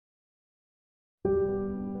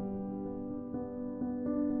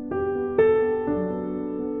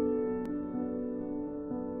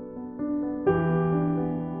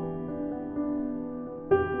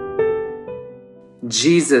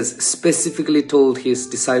Jesus specifically told his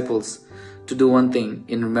disciples to do one thing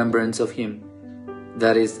in remembrance of him.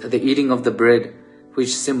 That is the eating of the bread,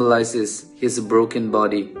 which symbolizes his broken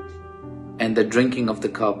body, and the drinking of the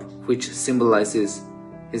cup, which symbolizes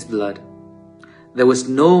his blood. There was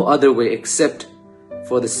no other way except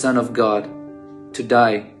for the Son of God to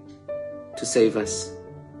die to save us.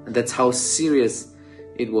 And that's how serious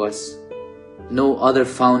it was. No other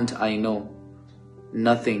fount I know,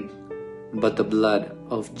 nothing but the blood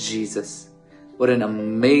of Jesus. What an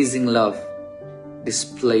amazing love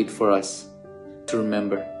displayed for us to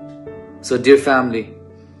remember. So dear family,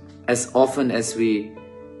 as often as we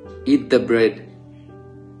eat the bread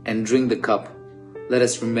and drink the cup, let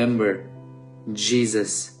us remember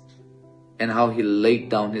Jesus and how he laid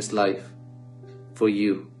down his life for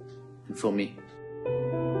you and for me.